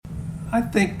I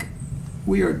think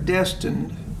we are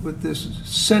destined with this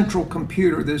central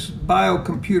computer, this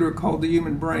biocomputer called the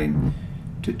human brain,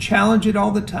 to challenge it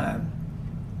all the time.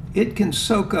 It can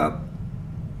soak up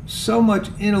so much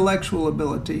intellectual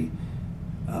ability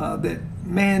that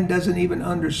man doesn't even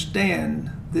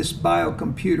understand this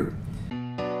biocomputer.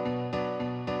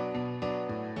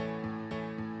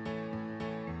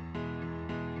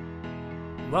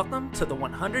 Welcome to the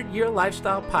 100-Year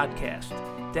Lifestyle Podcast,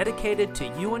 dedicated to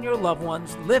you and your loved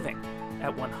ones living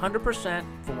at 100%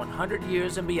 for 100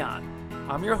 years and beyond.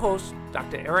 I'm your host,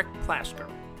 Dr. Eric Plasker.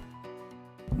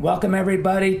 Welcome,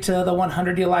 everybody, to the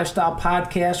 100-Year Lifestyle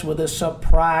Podcast with a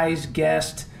surprise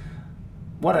guest.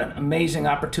 What an amazing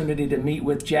opportunity to meet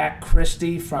with Jack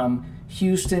Christie from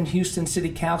Houston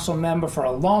City Council member for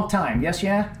a long time. Yes,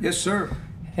 yeah? Yes, sir.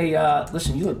 Hey,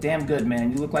 listen, you look damn good,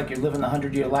 man. You look like you're living the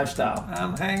 100-year lifestyle.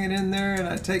 I'm hanging in there, and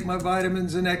I take my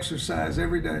vitamins and exercise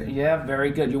every day. Yeah,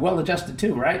 very good. You're well adjusted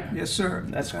too, right? Yes, sir.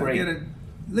 That's great. I get at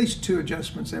least 2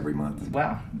 adjustments every month.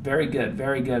 Wow, very good,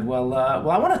 very good. Well,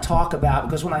 I want to talk about,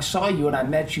 because when I saw you and I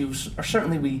met you,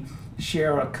 certainly we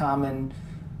share a common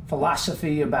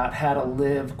philosophy about how to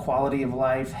live, quality of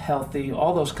life, healthy,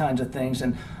 all those kinds of things.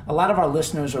 And a lot of our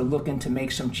listeners are looking to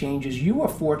make some changes. You are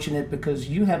fortunate because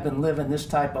you have been living this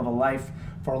type of a life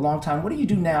for a long time. What do you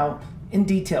do now in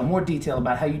detail, more detail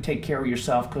about how you take care of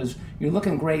yourself? Because you're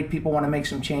looking great. People want to make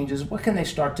some changes. What can they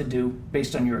start to do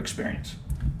based on your experience?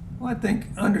 Well, I think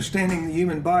understanding the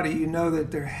human body, you know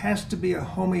that there has to be a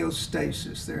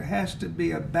homeostasis. There has to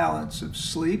be a balance of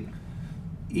sleep,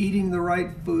 eating the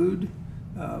right food,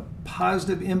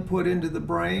 positive input into the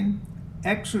brain,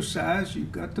 exercise.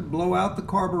 You've got to blow out the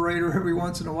carburetor every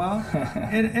once in a while,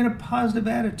 and a positive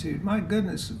attitude. My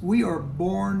goodness, we are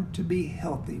born to be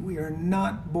healthy. We are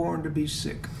not born to be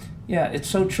sick. Yeah, it's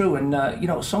so true. And,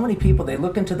 so many people, they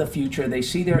look into the future, they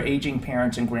see their aging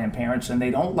parents and grandparents, and they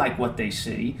don't like what they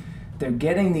see. They're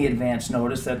getting the advance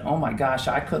notice that, oh my gosh,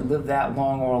 I could live that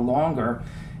long or longer.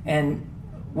 And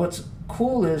what's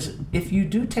cool is if you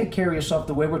do take care of yourself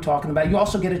the way we're talking about, you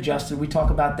also get adjusted. We talk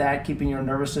about that, keeping your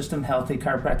nervous system healthy,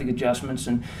 chiropractic adjustments.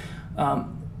 And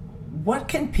what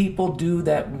can people do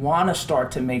that want to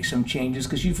start to make some changes?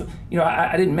 Because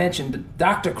I didn't mention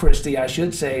Dr. Christie, I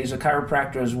should say, is a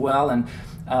chiropractor as well.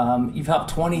 And you've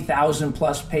helped 20,000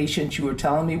 plus patients, you were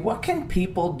telling me. What can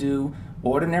people do,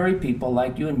 ordinary people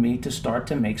like you and me, to start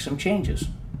to make some changes?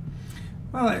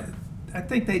 Well, I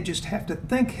think they just have to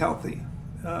think healthy.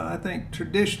 I think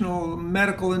traditional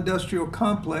medical industrial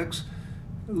complex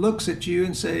looks at you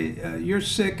and say, you're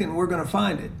sick and we're going to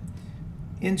find it.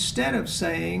 Instead of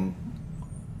saying,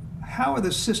 how are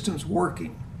the systems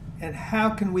working and how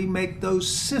can we make those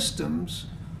systems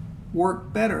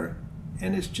work better?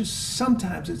 And it's just,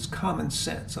 sometimes it's common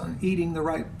sense on eating the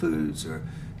right foods or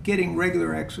getting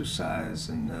regular exercise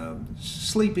and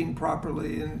sleeping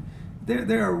properly. And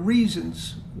there are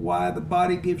reasons why the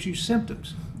body gives you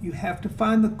symptoms. You have to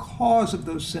find the cause of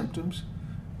those symptoms,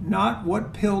 not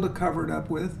what pill to cover it up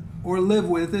with or live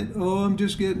with it. Oh, I'm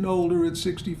just getting older at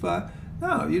 65.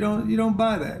 No, you don't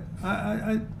buy that.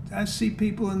 I see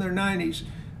people in their 90s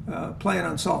playing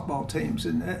on softball teams,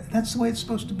 and that's the way it's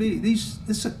supposed to be.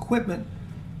 This equipment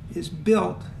is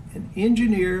built and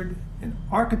engineered and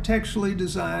architecturally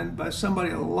designed by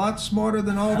somebody a lot smarter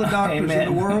than all the doctors in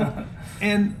the world,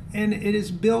 and it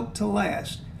is built to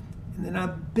last. And then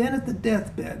I've been at the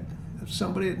deathbed of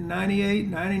somebody at 98,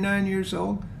 99 years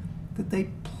old, that they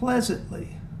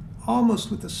pleasantly, almost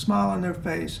with a smile on their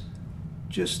face,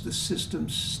 just the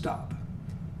systems stop.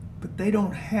 But they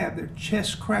don't have their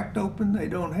chest cracked open. They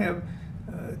don't have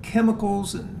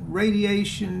chemicals and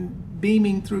radiation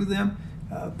beaming through them.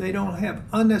 They don't have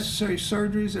unnecessary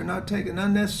surgeries. They're not taking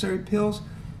unnecessary pills.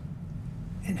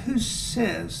 And who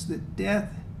says that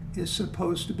death is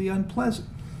supposed to be unpleasant?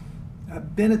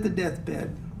 I've been at the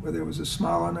deathbed where there was a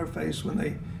smile on their face when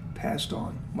they passed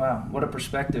on. Wow, what a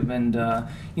perspective. And,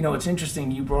 it's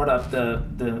interesting. You brought up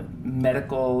the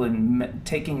medical and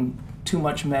taking too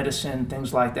much medicine,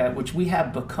 things like that, which we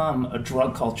have become a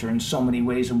drug culture in so many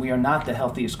ways. And we are not the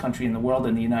healthiest country in the world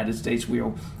in the United States. We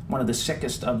are one of the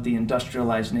sickest of the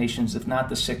industrialized nations, if not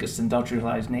the sickest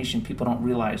industrialized nation. People don't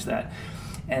realize that.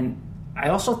 And I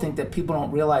also think that people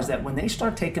don't realize that when they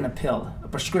start taking a pill, a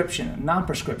prescription, a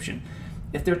non-prescription,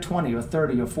 if they're 20 or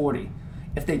 30 or 40,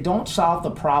 if they don't solve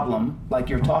the problem like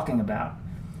you're talking about,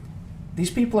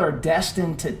 these people are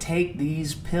destined to take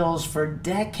these pills for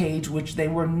decades, which they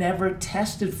were never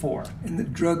tested for. And the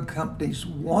drug companies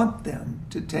want them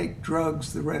to take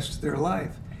drugs the rest of their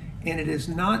life. And it is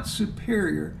not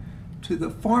superior to the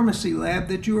pharmacy lab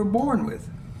that you were born with.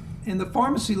 And the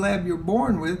pharmacy lab you're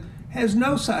born with has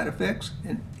no side effects,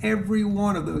 and every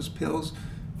one of those pills,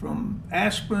 from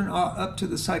aspirin up to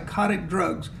the psychotic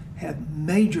drugs, have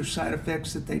major side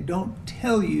effects that they don't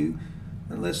tell you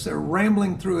unless they're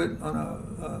rambling through it on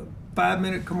a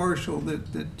 5-minute commercial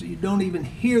that you don't even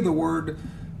hear the word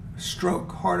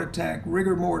stroke, heart attack,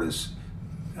 rigor mortis,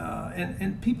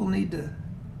 and people need to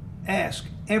ask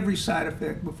every side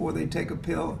effect before they take a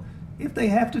pill. If they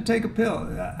have to take a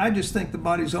pill, I just think the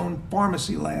body's own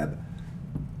pharmacy lab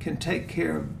can take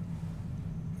care of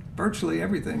virtually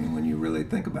everything when you really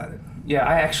think about it. Yeah,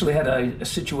 I actually had a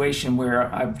situation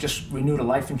where I've just renewed a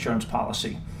life insurance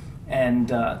policy. And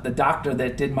the doctor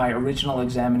that did my original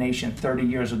examination 30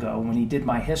 years ago, when he did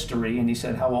my history, and he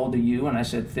said, "How old are you?" And I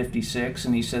said, 56.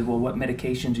 And he said, "Well, what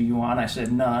medications are you on?" I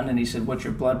said, "None." And he said, "What's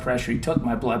your blood pressure?" He took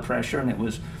my blood pressure, and it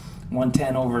was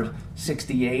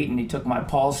 110/68. And he took my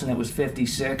pulse, and it was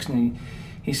 56. And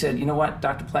he said, "You know what,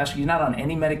 Dr. Plasker, you're not on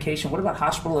any medication. What about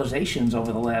hospitalizations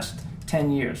over the last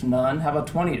 10 years? None. How about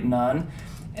 20? None."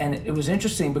 And it was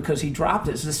interesting because he dropped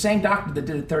it. It's the same doctor that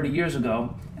did it 30 years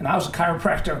ago. And I was a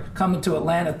chiropractor coming to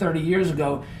Atlanta 30 years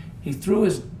ago. He threw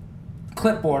his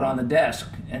clipboard on the desk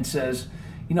and says,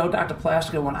 "You know, Dr.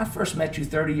 Plasker, when I first met you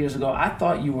 30 years ago, I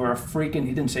thought you were a freaking,"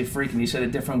 he didn't say freaking, he said a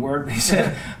different word, but he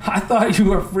said, "I thought you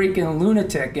were a freaking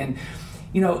lunatic. And,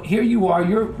 you know, here you are,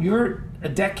 you're a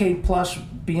decade plus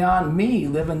beyond me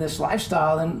living this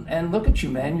lifestyle, and look at you,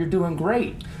 man, you're doing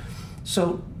great."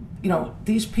 So, you know,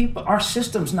 these people, our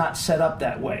system's not set up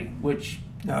that way, which...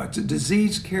 No, it's a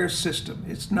disease care system.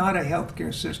 It's not a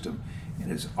healthcare system.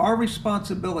 And it's our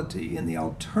responsibility in the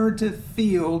alternative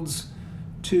fields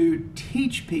to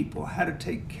teach people how to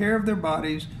take care of their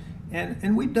bodies.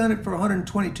 And we've done it for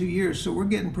 122 years, so we're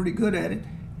getting pretty good at it.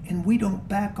 And we don't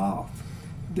back off.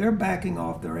 They're backing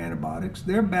off their antibiotics.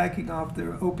 They're backing off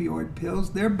their opioid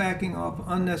pills. They're backing off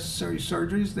unnecessary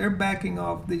surgeries. They're backing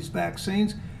off these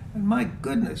vaccines. And my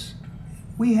goodness,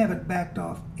 we haven't backed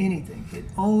off anything. It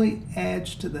only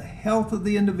adds to the health of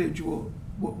the individual,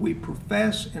 what we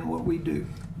profess and what we do.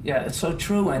 Yeah, it's so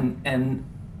true. And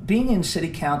being in city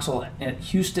council at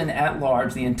Houston at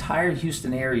large, the entire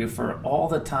Houston area, for all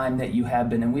the time that you have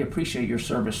been, and we appreciate your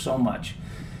service so much.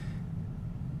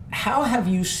 How have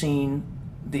you seen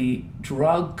the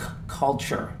drug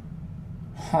culture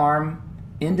harm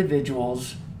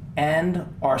individuals and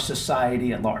our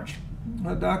society at large?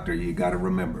 Well, Doctor, you got to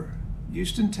remember,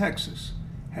 Houston, Texas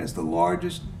has the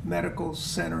largest medical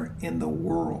center in the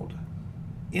world.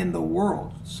 In the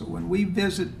world. So when we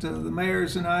visit, the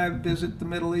mayors and I visit the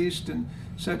Middle East and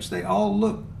such, they all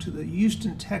look to the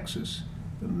Houston, Texas,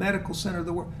 the medical center of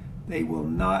the world. They will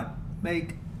not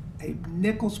make a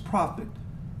nickel's profit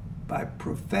by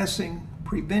professing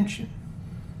prevention.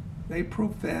 They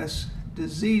profess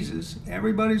diseases.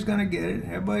 Everybody's going to get it.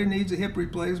 Everybody needs a hip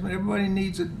replacement. Everybody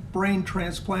needs a brain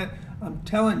transplant. I'm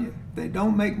telling you, if they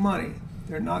don't make money,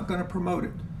 they're not going to promote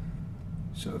it.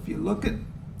 So if you look at,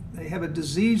 they have a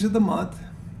disease of the month.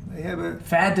 They have a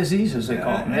fad diseases, they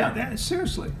call them. Yeah.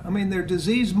 Seriously, I mean, they're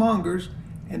disease mongers,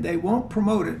 and they won't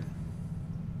promote it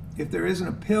if there isn't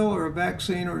a pill or a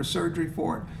vaccine or a surgery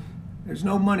for it. There's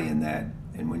no money in that.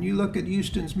 And when you look at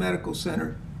Houston's medical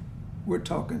center, we're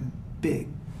talking big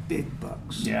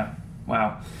bucks. Yeah,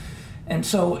 wow. And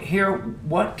so here,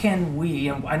 what can we,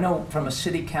 and I know from a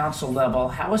city council level,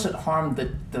 how has it harmed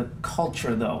the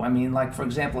culture though? I mean, like for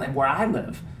example, and where I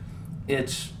live,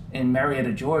 it's in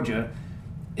Marietta, Georgia,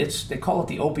 they call it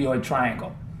the opioid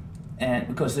triangle. And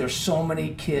because there's so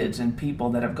many kids and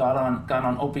people that have gone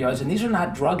on opioids, and these are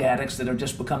not drug addicts that are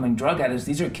just becoming drug addicts.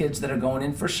 These are kids that are going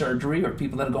in for surgery, or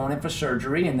people that are going in for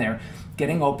surgery and they're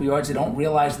getting opioids. They don't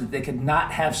realize that they could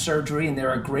not have surgery, and there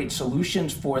are great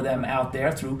solutions for them out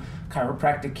there through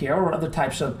chiropractic care or other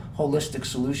types of holistic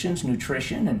solutions,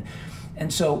 nutrition,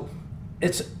 and so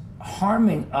it's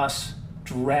harming us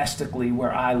drastically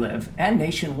where I live and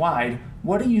nationwide.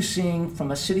 What are you seeing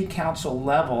from a city council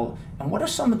level, and what are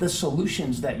some of the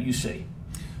solutions that you see?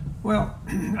 Well,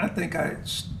 I think I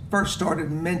first started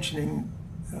mentioning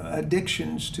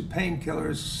addictions to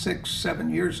painkillers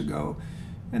 6-7 years ago,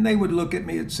 and they would look at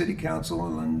me at city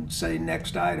council and say,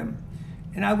 next item.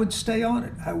 And I would stay on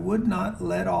it. I would not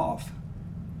let off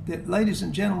that, ladies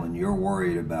and gentlemen, you're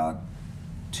worried about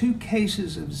 2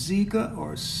 cases of Zika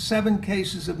or 7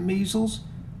 cases of measles,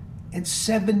 and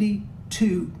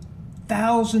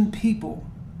 72,000 people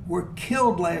were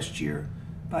killed last year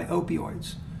by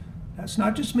opioids. That's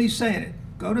not just me saying it.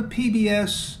 Go to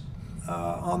PBS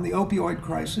on the opioid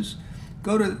crisis.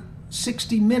 Go to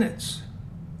 60 Minutes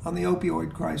on the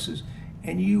opioid crisis,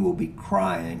 and you will be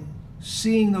crying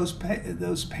seeing those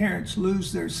parents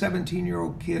lose their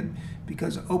 17-year-old kid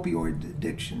because of opioid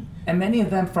addiction. And many of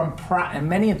them from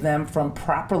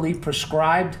properly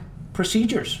prescribed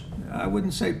procedures. I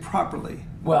wouldn't say properly.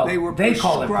 Well, they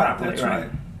call it properly, that's right?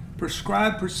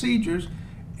 Prescribed procedures.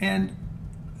 And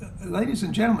ladies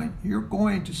and gentlemen, you're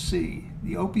going to see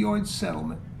the opioid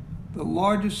settlement, the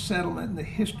largest settlement in the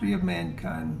history of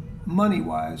mankind,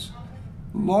 money-wise,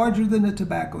 larger than the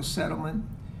tobacco settlement.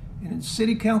 And in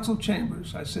city council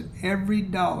chambers, I said every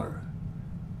dollar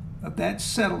of that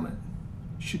settlement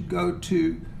should go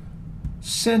to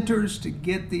centers to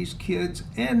get these kids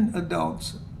and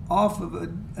adults off of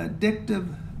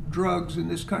addictive drugs in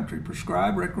this country,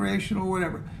 prescribed, recreational,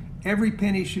 whatever. Every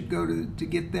penny should go to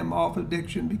get them off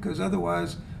addiction, because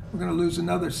otherwise we're going to lose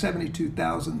another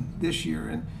 72,000 this year.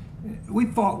 And we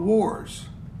fought wars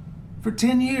for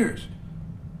 10 years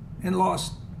and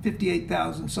lost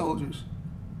 58,000 soldiers.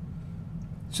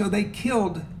 So they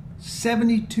killed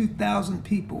 72,000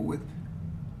 people with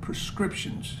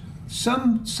prescriptions.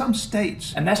 Some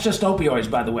states. And that's just opioids,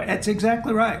 by the way. That's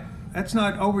exactly right. That's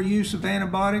not overuse of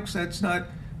antibiotics. That's not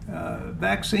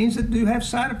vaccines that do have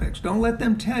side effects. Don't let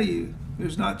them tell you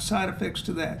there's not side effects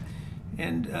to that.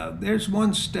 And there's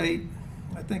one state,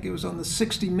 I think it was on the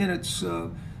 60 Minutes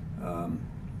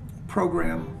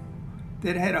program,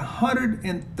 that had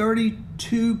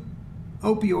 132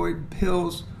 opioid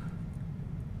pills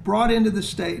brought into the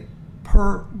state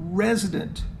per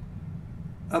resident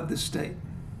of the state.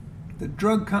 The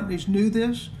drug companies knew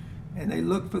this, and they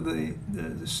looked for the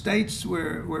states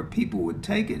where people would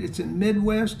take it. It's in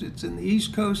Midwest, it's in the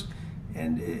East Coast,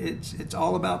 and it's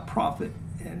all about profit.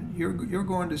 And you're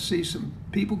going to see some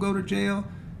people go to jail,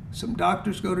 some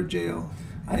doctors go to jail.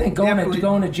 I think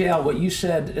going to jail, what you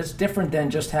said, it's different than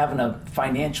just having a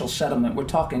financial settlement. We're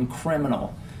talking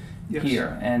criminal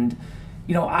here. And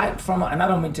you know, and I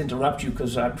don't mean to interrupt you,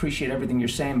 because I appreciate everything you're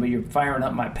saying, but you're firing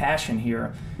up my passion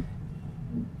here.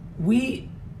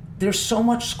 There's so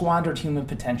much squandered human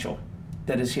potential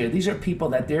that is here. These are people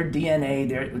that their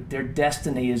DNA, their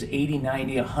destiny is 80,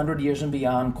 90, 100 years and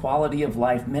beyond, quality of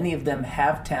life. Many of them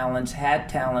had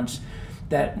talents,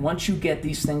 that once you get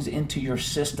these things into your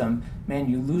system, man,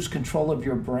 you lose control of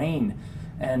your brain.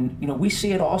 And, you know, we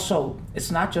see it also,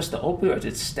 it's not just the opioids,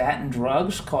 it's statin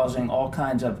drugs causing all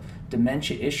kinds of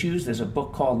dementia issues. There's a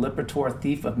book called Lipitor,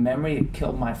 Thief of Memory. It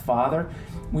killed my father.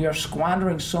 We are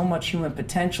squandering so much human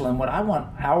potential. And what I want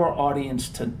our audience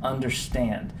to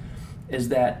understand is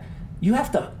that you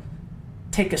have to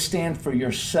take a stand for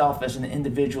yourself as an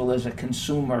individual, as a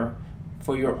consumer,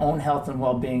 for your own health and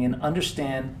well-being, and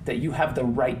understand that you have the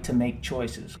right to make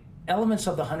choices. Elements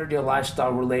of the 100-year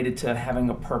lifestyle related to having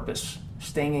a purpose,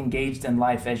 staying engaged in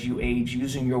life as you age,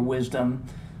 using your wisdom.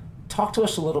 Talk to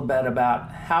us a little bit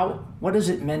about what has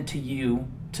it meant to you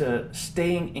to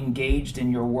staying engaged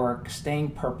in your work, staying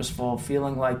purposeful,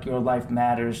 feeling like your life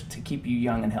matters to keep you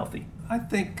young and healthy? I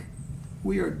think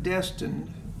we are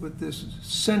destined with this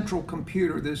central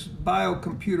computer, this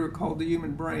biocomputer called the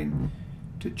human brain,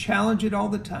 to challenge it all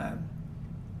the time.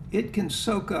 It can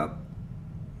soak up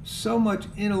so much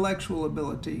intellectual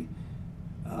ability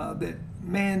that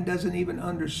man doesn't even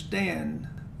understand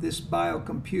this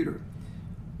biocomputer.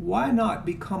 Why not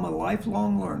become a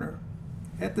lifelong learner,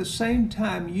 at the same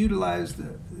time utilize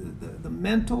the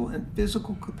mental and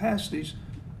physical capacities?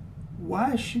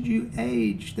 Why should you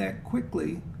age that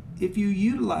quickly if you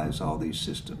utilize all these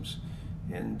systems?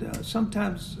 And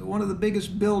sometimes one of the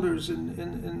biggest builders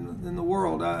in the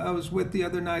world, I was with the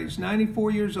other night, he's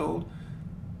 94 years old.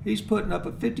 He's putting up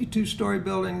a 52-story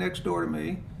building next door to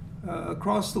me.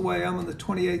 Across the way, I'm on the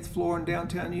 28th floor in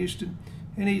downtown Houston,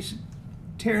 and he's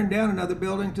tearing down another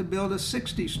building to build a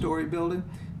 60-story building.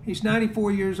 He's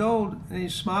 94 years old, and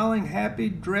he's smiling, happy,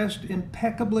 dressed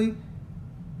impeccably,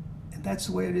 and that's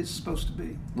the way it is supposed to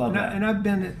be. Love that. And I've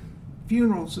been at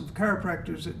funerals of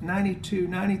chiropractors at 92,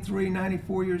 93,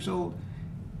 94 years old,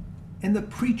 and the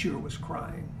preacher was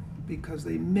crying because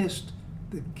they missed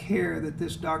the care that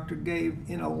this doctor gave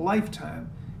in a lifetime.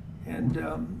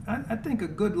 And I think a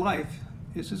good life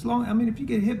is if you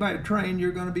get hit by a train,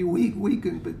 you're going to be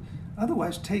weakened, but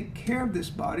otherwise take care of this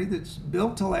body that's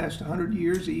built to last 100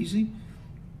 years easy,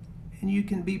 and you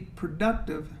can be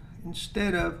productive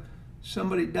instead of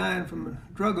somebody dying from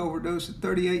a drug overdose at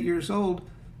 38 years old.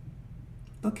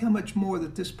 Look how much more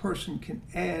that this person can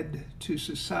add to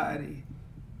society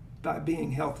by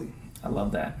being healthy. I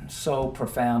love that. So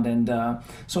profound. And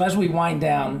so as we wind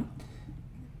down,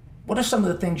 what are some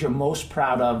of the things you're most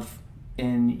proud of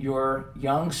in your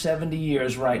young 70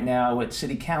 years right now at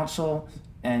City Council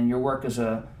and your work as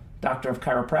a Doctor of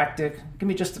Chiropractic? Give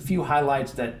me just a few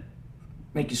highlights that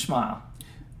make you smile.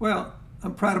 Well,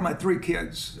 I'm proud of my 3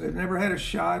 kids. They've never had a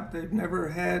shot. They've never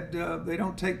had, they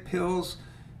don't take pills.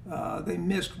 They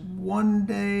missed 1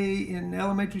 day in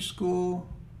elementary school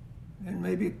and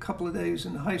maybe a couple of days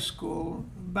in high school,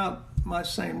 about my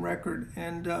same record.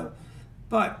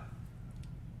 But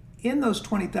in those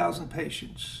 20,000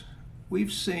 patients,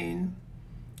 we've seen,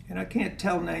 and I can't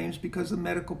tell names because of the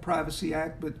Medical Privacy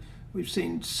Act, but we've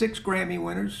seen 6 Grammy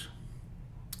winners,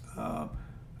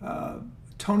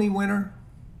 Tony winner,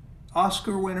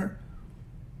 Oscar winner,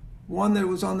 1 that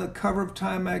was on the cover of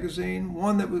Time magazine,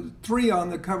 1 that was 3 on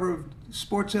the cover of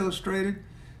Sports Illustrated.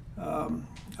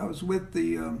 I was with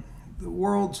the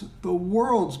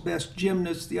world's best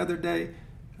gymnast the other day,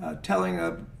 telling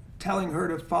her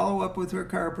to follow up with her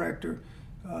chiropractor.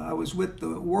 I was with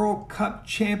the World Cup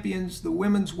champions, the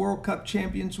women's World Cup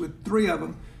champions, with 3 of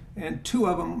them, and 2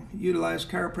 of them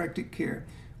utilized chiropractic care.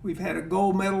 We've had a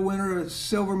gold medal winner, a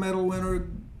silver medal winner,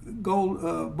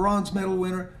 bronze medal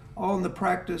winner, all in the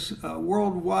practice.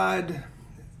 Worldwide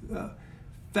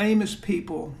famous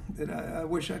people that I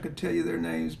wish I could tell you their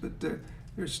names, but they're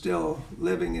still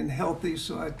living and healthy,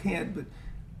 so I can't. But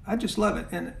I just love it.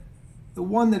 And the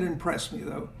one that impressed me,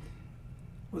 though,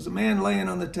 was a man laying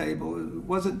on the table. It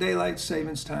wasn't daylight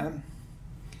savings time.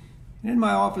 And in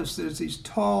my office, there's these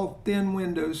tall, thin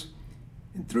windows,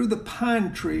 and through the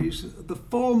pine trees, the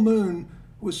full moon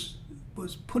was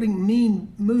putting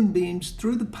moonbeams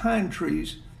through the pine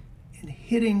trees and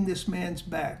hitting this man's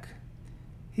back.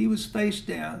 He was face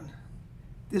down.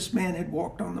 This man had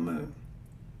walked on the moon.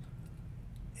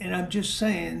 And I'm just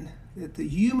saying that the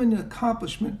human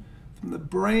accomplishment from the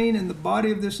brain and the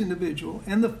body of this individual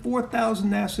and the 4,000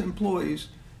 NASA employees,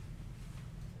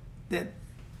 that,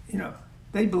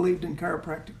 they believed in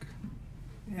chiropractic.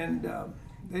 And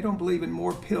they don't believe in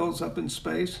more pills up in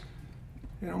space.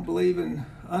 They don't believe in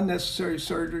unnecessary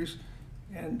surgeries.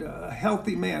 And a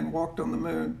healthy man walked on the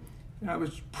moon. And I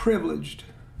was privileged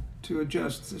to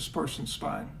adjust this person's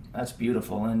spine. That's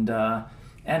beautiful. And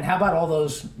how about all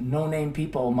those no-name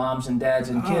people, moms and dads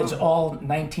and kids, all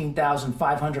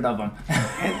 19,500 of them?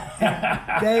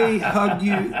 and they hug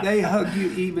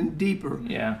you even deeper.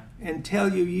 Yeah. And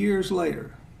tell you years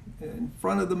later, in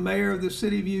front of the mayor of the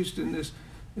city of Houston,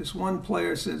 this one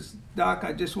player says, "Doc,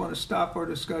 I just want to stop our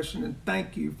discussion and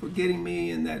thank you for getting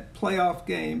me in that playoff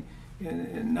game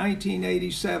in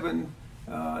 1987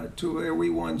 to where we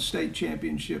won state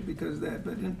championship because of that."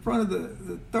 But in front of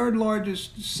the 3rd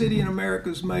largest city in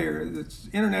America's mayor that's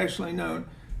internationally known,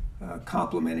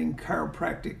 complimenting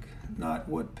chiropractic, not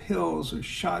what pills or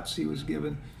shots he was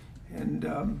given. And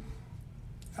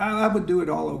I would do it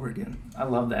all over again. I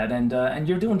love that. And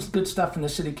you're doing good stuff in the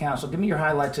city council. Give me your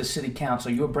highlights as city council.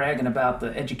 You were bragging about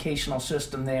the educational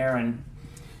system there. And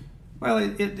well,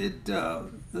 the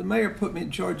mayor put me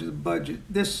in charge of the budget.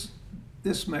 This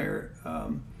mayor,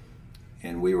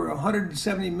 and we were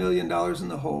 $170 million in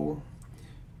the hole.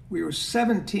 We were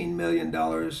 $17 million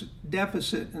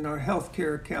deficit in our health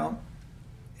care account,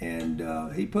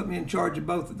 and he put me in charge of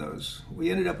both of those.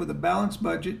 We ended up with a balanced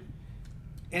budget,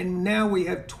 and now we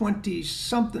have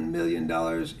 $20-something million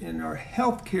in our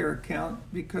health care account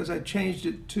because I changed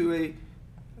it to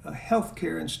a health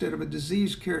care instead of a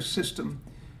disease care system.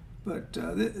 But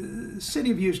the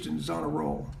city of Houston is on a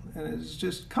roll, and it's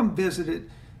just come visit it.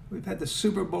 We've had the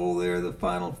Super Bowl there, the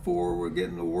Final Four. We're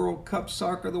getting the World Cup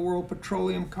soccer, the World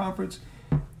Petroleum Conference.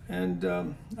 And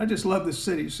I just love the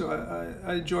city, so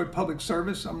I enjoy public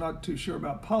service. I'm not too sure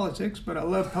about politics, but I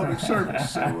love public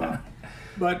service. So,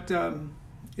 but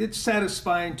it's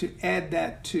satisfying to add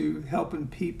that to helping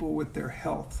people with their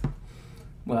health.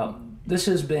 Well, this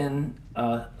has been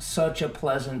such a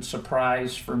pleasant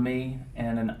surprise for me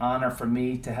and an honor for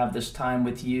me to have this time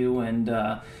with you. And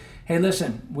hey,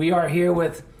 listen, we are here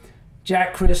with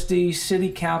Jack Christie,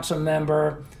 city council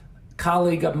member,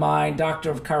 colleague of mine,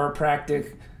 Doctor of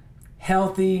Chiropractic,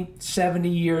 healthy, 70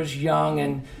 years young.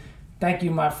 And thank you,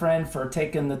 my friend, for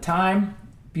taking the time.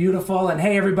 Beautiful. And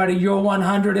hey, everybody, your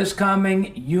 100 is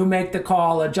coming. You make the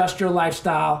call. Adjust your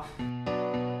lifestyle.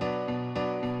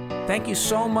 Thank you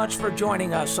so much for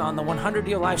joining us on the 100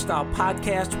 Year Lifestyle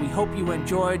Podcast. We hope you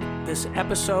enjoyed this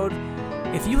episode.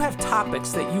 If you have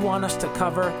topics that you want us to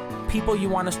cover, people you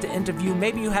want us to interview,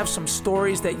 maybe you have some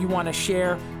stories that you want to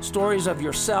share, stories of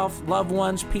yourself, loved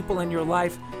ones, people in your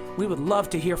life, we would love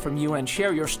to hear from you and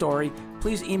share your story.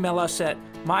 Please email us at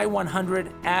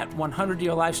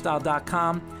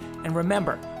my100@100yearlifestyle.com. And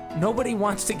remember, nobody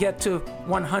wants to get to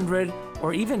 100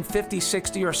 or even 50,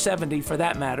 60, or 70 for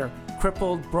that matter,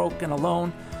 crippled, broke, and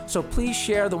alone. So please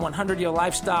share the 100 Year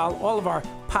Lifestyle, all of our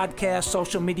podcasts,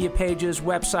 social media pages,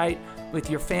 website. with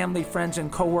your family, friends,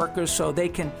 and coworkers so they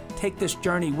can take this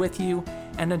journey with you.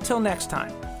 And until next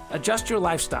time, adjust your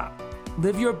lifestyle.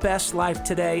 Live your best life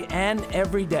today and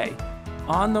every day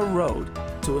on the road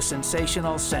to a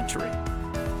sensational century.